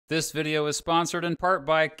This video is sponsored in part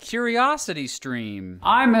by CuriosityStream.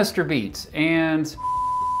 I'm Mr. Beats, and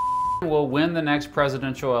will win the next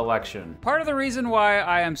presidential election. Part of the reason why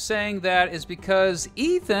I am saying that is because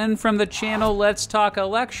Ethan from the channel Let's Talk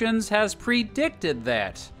Elections has predicted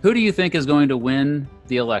that. Who do you think is going to win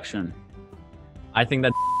the election? I think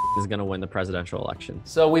that is going to win the presidential election.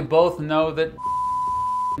 So we both know that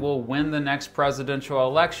will win the next presidential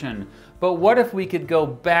election. But what if we could go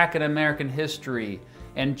back in American history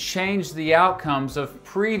and change the outcomes of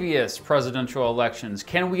previous presidential elections?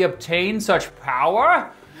 Can we obtain such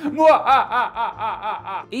power?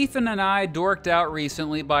 Ethan and I dorked out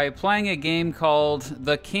recently by playing a game called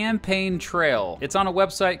The Campaign Trail. It's on a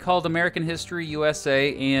website called American History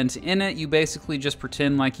USA, and in it you basically just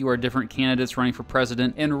pretend like you are different candidates running for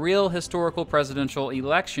president in real historical presidential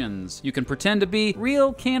elections. You can pretend to be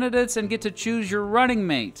real candidates and get to choose your running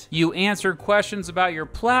mate. You answer questions about your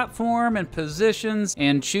platform and positions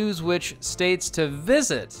and choose which states to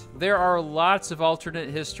visit. There are lots of alternate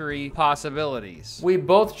history possibilities. We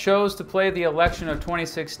both chose to play the election of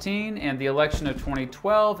 2016 and the election of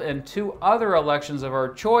 2012 and two other elections of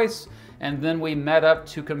our choice, and then we met up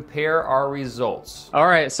to compare our results. All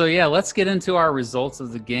right, so yeah, let's get into our results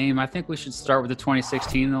of the game. I think we should start with the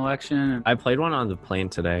 2016 election. I played one on the plane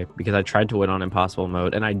today because I tried to win on impossible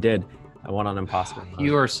mode, and I did. I won on impossible mode.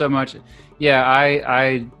 You are so much... Yeah,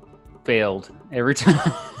 I failed every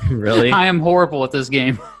time. Really? I am horrible at this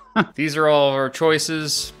game. These are all of our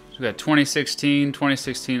choices. We got 2016,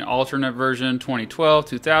 2016 alternate version, 2012,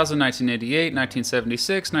 2000, 1988,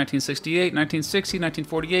 1976, 1968, 1960,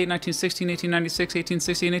 1948, 1916, 1896,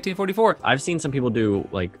 1860, and 1844. I've seen some people do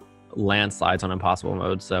like landslides on impossible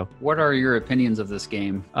mode, so. What are your opinions of this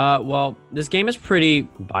game? Well, this game is pretty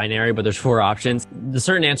binary, but there's 4 options. The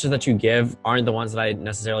certain answers that you give aren't the ones that I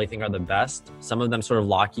necessarily think are the best. Some of them sort of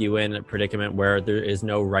lock you in a predicament where there is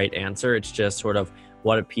no right answer. It's just sort of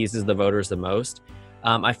what appeases the voters the most.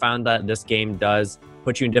 I found that this game does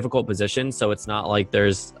put you in difficult positions, so it's not like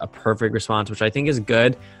there's a perfect response, which I think is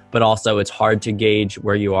good, but also it's hard to gauge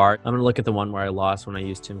where you are. I'm gonna look at the one where I lost when I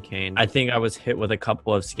used Tim Kaine. I think I was hit with a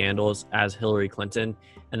couple of scandals as Hillary Clinton,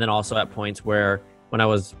 and then also at points where when I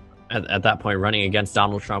was at that point running against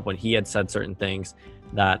Donald Trump, when he had said certain things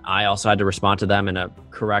that I also had to respond to them in a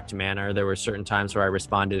correct manner. There were certain times where I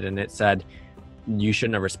responded and it said, you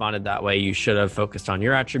shouldn't have responded that way. You should have focused on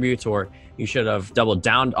your attributes, or you should have doubled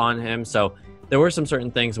down on him. So there were some certain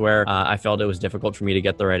things where I felt it was difficult for me to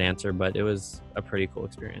get the right answer, but it was a pretty cool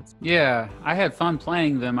experience. Yeah, I had fun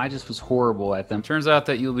playing them. I just was horrible at them. Turns out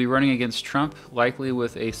that you'll be running against Trump, likely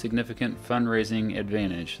with a significant fundraising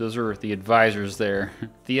advantage. Those are the advisors there.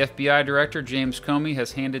 The FBI director, James Comey,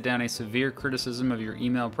 has handed down a severe criticism of your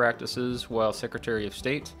email practices while Secretary of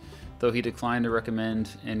State, though he declined to recommend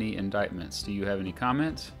any indictments. Do you have any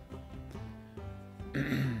comments?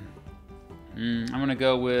 I'm gonna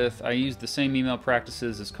go with, I used the same email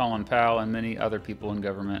practices as Colin Powell and many other people in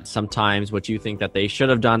government. Sometimes what you think that they should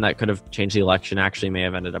have done that could have changed the election actually may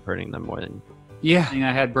have ended up hurting them more than... Yeah,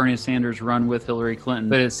 I had Bernie Sanders run with Hillary Clinton,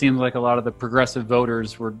 but it seemed like a lot of the progressive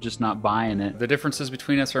voters were just not buying it. The differences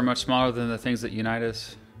between us are much smaller than the things that unite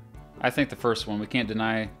us. I think the first one, we can't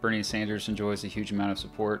deny Bernie Sanders enjoys a huge amount of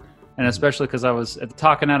support. And especially because I was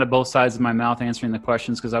talking out of both sides of my mouth answering the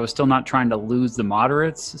questions, because I was still not trying to lose the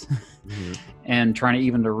moderates and trying to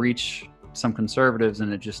even to reach some conservatives,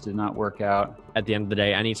 and it just did not work out. At the end of the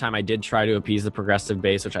day, anytime I did try to appease the progressive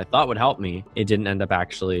base, which I thought would help me, it didn't end up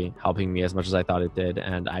actually helping me as much as I thought it did.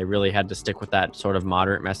 And I really had to stick with that sort of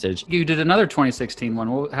moderate message. You did another 2016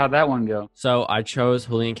 one. How'd that one go? So I chose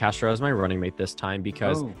Julian Castro as my running mate this time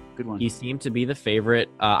because good one. He seemed to be the favorite.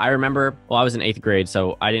 I remember, well, I was in 8th grade,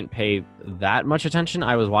 so I didn't pay that much attention.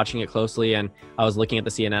 I was watching it closely, and I was looking at the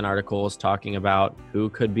CNN articles talking about who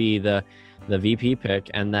could be the VP pick,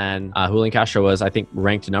 and then Julian Castro was, I think,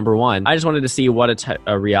 ranked #1. I just wanted to see what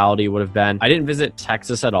a reality would have been. I didn't visit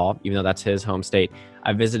Texas at all, even though that's his home state.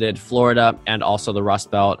 I visited Florida and also the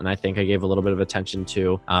Rust Belt, and I think I gave a little bit of attention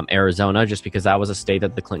to Arizona, just because that was a state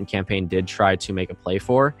that the Clinton campaign did try to make a play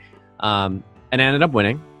for, and I ended up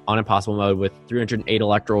winning on impossible mode with 308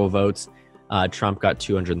 electoral votes. Trump got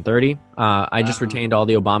 230. I just retained all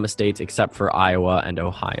the Obama states except for Iowa and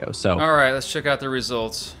Ohio. So, all right, let's check out the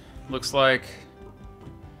results. Looks like,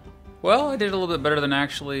 well, I did a little bit better than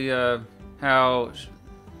actually how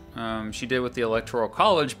she did with the Electoral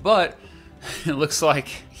College, but it looks like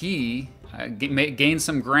he gained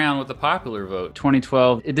some ground with the popular vote.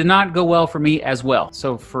 2012, it did not go well for me as well.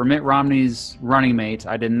 So for Mitt Romney's running mate,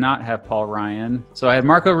 I did not have Paul Ryan. So I had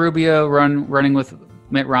Marco Rubio running with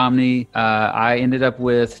Mitt Romney. I ended up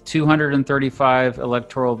with 235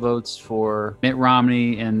 electoral votes for Mitt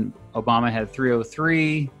Romney, and Obama had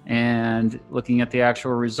 303. And looking at the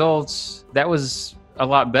actual results, that was a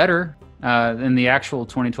lot better. In the actual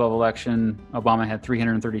 2012 election, Obama had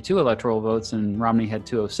 332 electoral votes and Romney had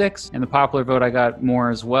 206. And the popular vote, I got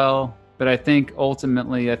more as well. But I think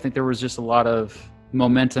ultimately, I think there was just a lot of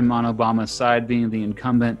momentum on Obama's side being the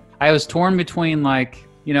incumbent. I was torn between like,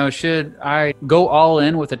 you know, should I go all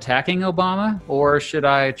in with attacking Obama, or should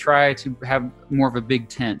I try to have more of a big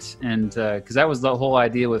tent? And because that was the whole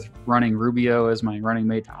idea with running Rubio as my running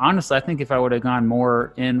mate. Honestly, I think if I would have gone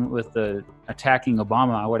more in with the attacking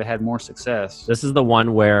Obama, I would have had more success. This is the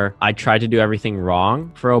one where I tried to do everything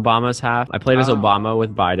wrong for Obama's half. I played as Obama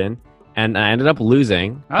with Biden. And I ended up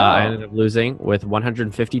losing. I ended up losing with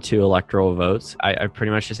 152 electoral votes. I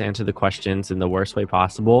pretty much just answered the questions in the worst way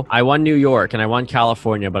possible. I won New York and I won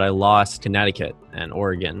California, but I lost Connecticut and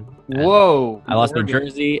Oregon. And Whoa. I lost New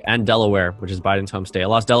Jersey and Delaware, which is Biden's home state. I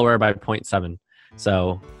lost Delaware by 0.7.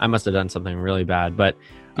 So I must have done something really bad. But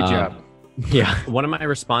good job. Yeah. One of my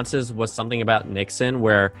responses was something about Nixon,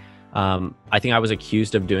 where I think I was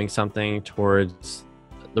accused of doing something towards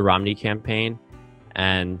the Romney campaign.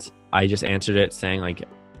 And I just answered it saying, like,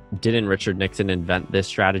 didn't Richard Nixon invent this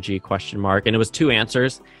strategy, question mark? And it was two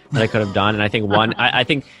answers that I could have done. And I think one, I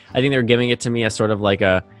think they were giving it to me as sort of like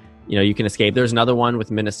a, you know, you can escape. There's another one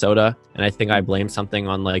with Minnesota, and I think I blamed something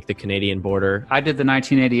on like the Canadian border. I did the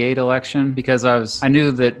 1988 election because I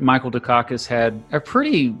knew that Michael Dukakis had a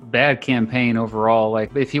pretty bad campaign overall.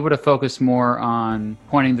 Like, if he would have focused more on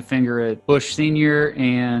pointing the finger at Bush Sr.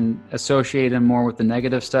 and associate him more with the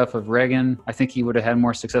negative stuff of Reagan, I think he would have had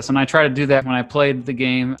more success. And I tried to do that when I played the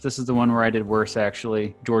game. This is the one where I did worse,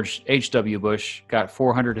 actually. George H.W. Bush got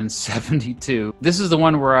 472. This is the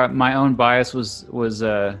one where my own bias was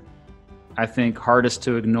I think hardest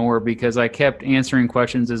to ignore, because I kept answering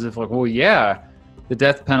questions as if like, well, yeah, the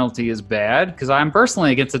death penalty is bad, because I'm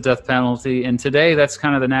personally against the death penalty. And today that's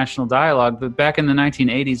kind of the national dialogue. But back in the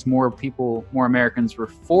 1980s, more Americans were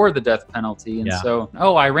for the death penalty. And so,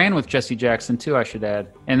 I ran with Jesse Jackson too, I should add.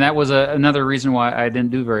 And that was another reason why I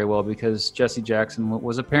didn't do very well, because Jesse Jackson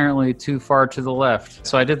was apparently too far to the left.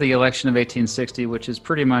 So I did the election of 1860, which is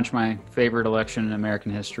pretty much my favorite election in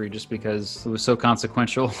American history, just because it was so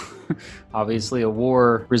consequential. Obviously, a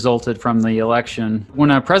war resulted from the election.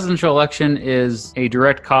 When a presidential election is a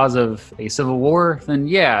direct cause of a civil war, then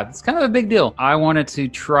yeah, it's kind of a big deal. I wanted to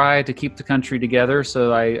try to keep the country together,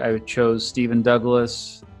 so I chose Stephen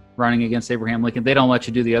Douglas running against Abraham Lincoln. They don't let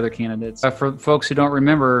you do the other candidates. For folks who don't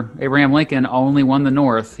remember, Abraham Lincoln only won the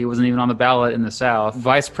North. He wasn't even on the ballot in the South.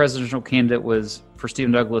 Vice presidential candidate for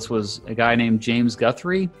Stephen Douglas was a guy named James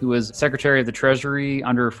Guthrie, who was Secretary of the Treasury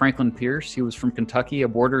under Franklin Pierce. He was from Kentucky, a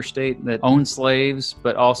border state that owned slaves,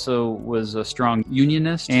 but also was a strong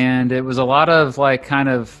unionist. And it was a lot of like kind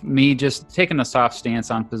of me just taking a soft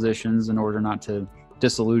stance on positions in order not to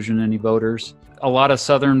disillusion any voters. A lot of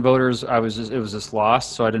Southern voters, it was just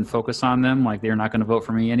lost, so I didn't focus on them. Like, they're not going to vote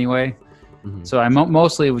for me anyway. Mm-hmm. So I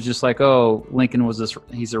mostly it was just like, oh, Lincoln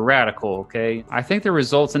he's a radical, okay? I think the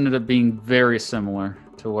results ended up being very similar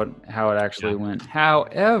to how it actually went.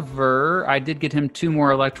 However, I did get him 2 more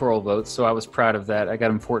electoral votes, so I was proud of that. I got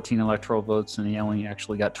him 14 electoral votes, and he only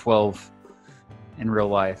actually got 12 in real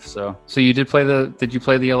life. So you did you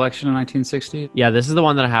play the election in 1960? Yeah, this is the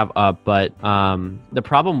one that I have up, but the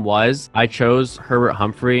problem was I chose Herbert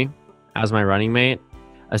Humphrey as my running mate.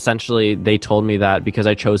 Essentially, they told me that because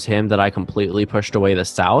I chose him that I completely pushed away the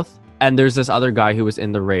South. And there's this other guy who was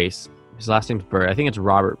in the race. His last name's Byrd. I think it's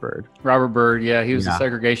Robert Byrd. Robert Byrd, yeah. He was a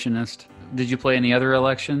segregationist. Did you play any other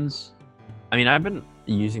elections? I mean, I've been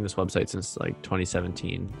using this website since like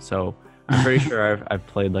 2017. So I'm pretty sure I've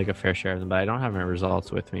played like a fair share of them, but I don't have my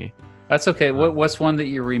results with me. That's okay. What's one that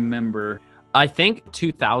you remember? I think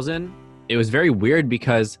 2000. It was very weird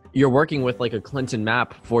because you're working with like a Clinton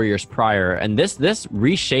map 4 years prior, and this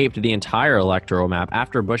reshaped the entire electoral map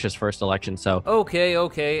after Bush's first election. So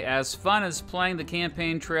okay, as fun as playing the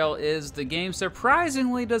campaign trail is, the game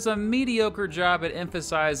surprisingly does a mediocre job at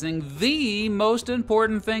emphasizing the most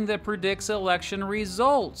important thing that predicts election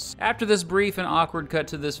results. After this brief and awkward cut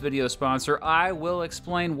to this video sponsor, I will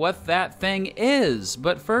explain what that thing is.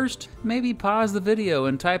 But first, maybe pause the video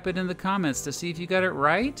and type it in the comments to see if you got it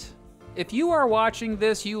right. If you are watching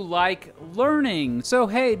this, you like learning. So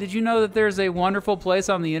hey, did you know that there's a wonderful place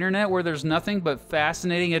on the internet where there's nothing but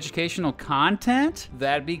fascinating educational content?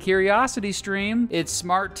 That'd be Curiosity Stream. It's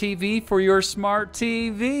smart TV for your smart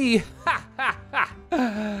TV. Ha ha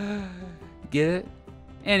ha. Get it?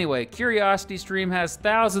 Anyway, CuriosityStream has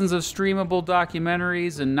thousands of streamable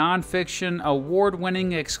documentaries and nonfiction,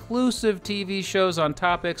 award-winning exclusive TV shows on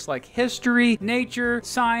topics like history, nature,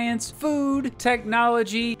 science, food,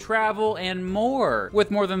 technology, travel, and more,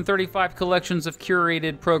 with more than 35 collections of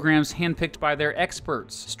curated programs handpicked by their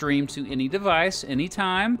experts, streamed to any device,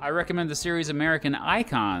 anytime. I recommend the series American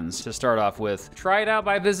Icons to start off with. Try it out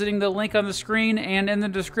by visiting the link on the screen and in the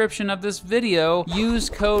description of this video. Use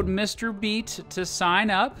code MrBeat to sign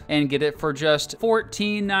up and get it for just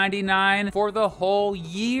 $14.99 for the whole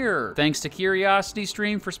year. Thanks to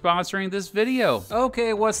CuriosityStream for sponsoring this video.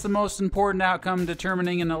 Okay, what's the most important outcome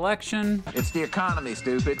determining an election? It's the economy,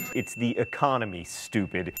 stupid. It's the economy,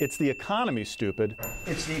 stupid. It's the economy, stupid.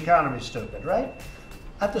 It's the economy, stupid, right?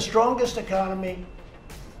 At the strongest economy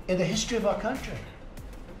in the history of our country.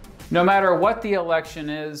 No matter what the election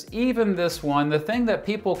is, even this one, the thing that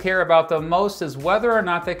people care about the most is whether or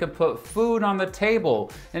not they can put food on the table.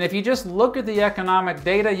 And if you just look at the economic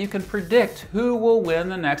data, you can predict who will win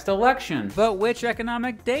the next election. But which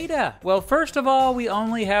economic data? Well, first of all, we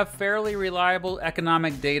only have fairly reliable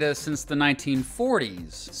economic data since the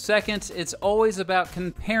 1940s. Second, it's always about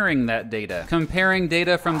comparing that data. Comparing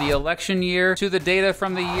data from the election year to the data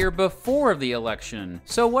from the year before the election.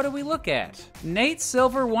 So what do we look at? Nate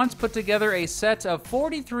Silver once put together a set of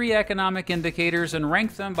 43 economic indicators and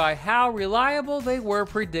ranked them by how reliable they were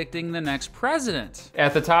predicting the next president.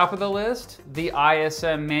 At the top of the list, the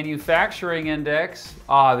ISM Manufacturing Index.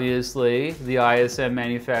 Obviously, the ISM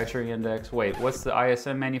Manufacturing Index. Wait, what's the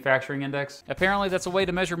ISM Manufacturing Index? Apparently, that's a way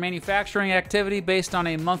to measure manufacturing activity based on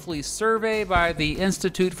a monthly survey by the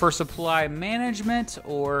Institute for Supply Management,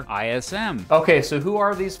 or ISM. Okay, so who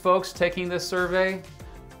are these folks taking this survey?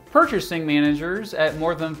 Purchasing managers at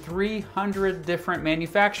more than 300 different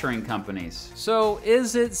manufacturing companies. So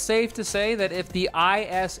is it safe to say that if the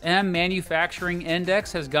ISM Manufacturing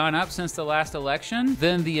Index has gone up since the last election,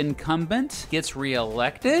 then the incumbent gets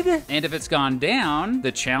re-elected? And if it's gone down,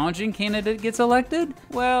 the challenging candidate gets elected?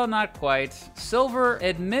 Well, not quite. Silver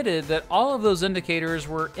admitted that all of those indicators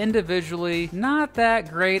were individually not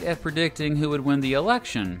that great at predicting who would win the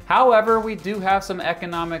election. However, we do have some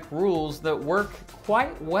economic rules that work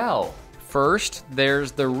quite well. First,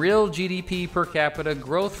 there's the real GDP per capita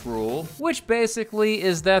growth rule, which basically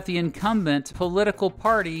is that the incumbent political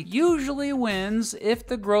party usually wins if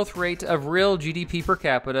the growth rate of real GDP per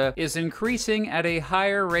capita is increasing at a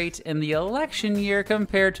higher rate in the election year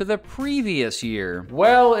compared to the previous year.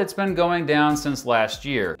 Well, it's been going down since last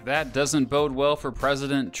year. That doesn't bode well for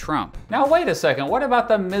President Trump. Now wait a second, what about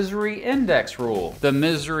the misery index rule? The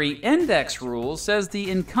misery index rule says the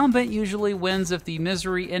incumbent usually wins if the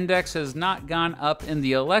misery index has not gone up in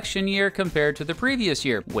the election year compared to the previous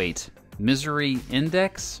year. Wait, misery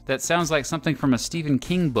index? That sounds like something from a Stephen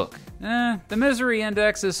King book. The misery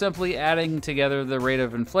index is simply adding together the rate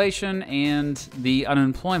of inflation and the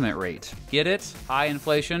unemployment rate. Get it? High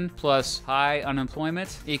inflation plus high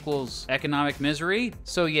unemployment equals economic misery.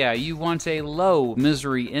 So yeah, you want a low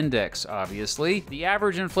misery index, obviously. The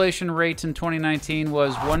average inflation rate in 2019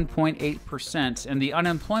 was 1.8% and the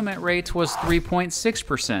unemployment rate was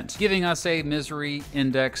 3.6%, giving us a misery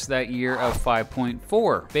index that year of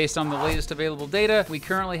 5.4. Based on the latest available data, we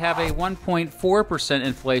currently have a 1.4%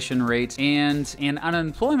 inflation rate and an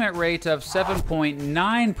unemployment rate of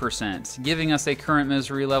 7.9%, giving us a current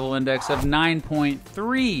misery level index of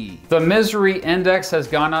 9.3. The misery index has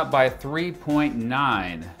gone up by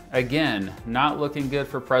 3.9. Again, not looking good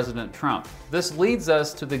for President Trump. This leads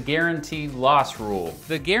us to the guaranteed loss rule.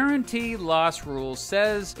 The guaranteed loss rule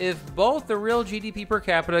says if both the real GDP per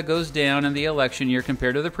capita goes down in the election year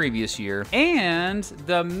compared to the previous year, and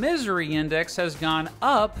the misery index has gone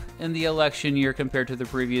up in the election year compared to the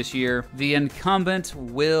previous year, the incumbent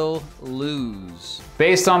will lose.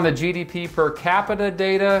 Based on the GDP per capita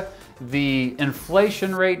data, the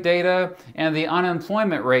inflation rate data, and the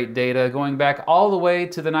unemployment rate data going back all the way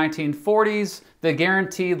to the 1940s, the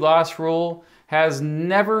guaranteed loss rule has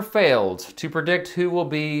never failed to predict who will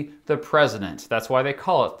be the president. That's why they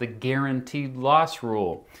call it the guaranteed loss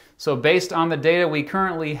rule. So based on the data we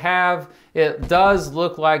currently have, it does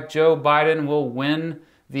look like Joe Biden will win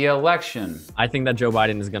the election. I think that Joe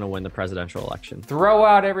Biden is going to win the presidential election. Throw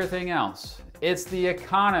out everything else. It's the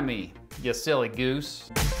economy, you silly goose.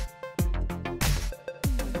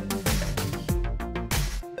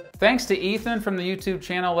 Thanks to Ethan from the YouTube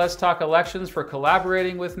channel Let's Talk Elections for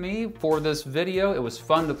collaborating with me for this video. It was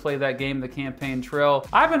fun to play that game, The Campaign Trail.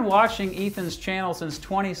 I've been watching Ethan's channel since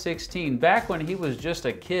 2016, back when he was just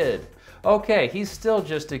a kid. Okay, he's still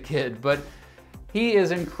just a kid, but He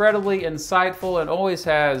is incredibly insightful and always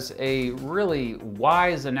has a really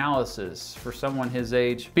wise analysis for someone his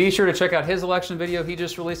age. Be sure to check out his election video he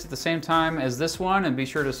just released at the same time as this one, and be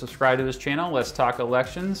sure to subscribe to his channel, Let's Talk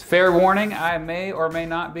Elections. Fair warning, I may or may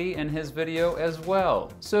not be in his video as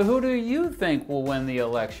well. So who do you think will win the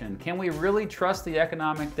election? Can we really trust the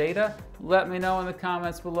economic data? Let me know in the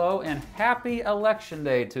comments below, and happy election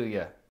day to you.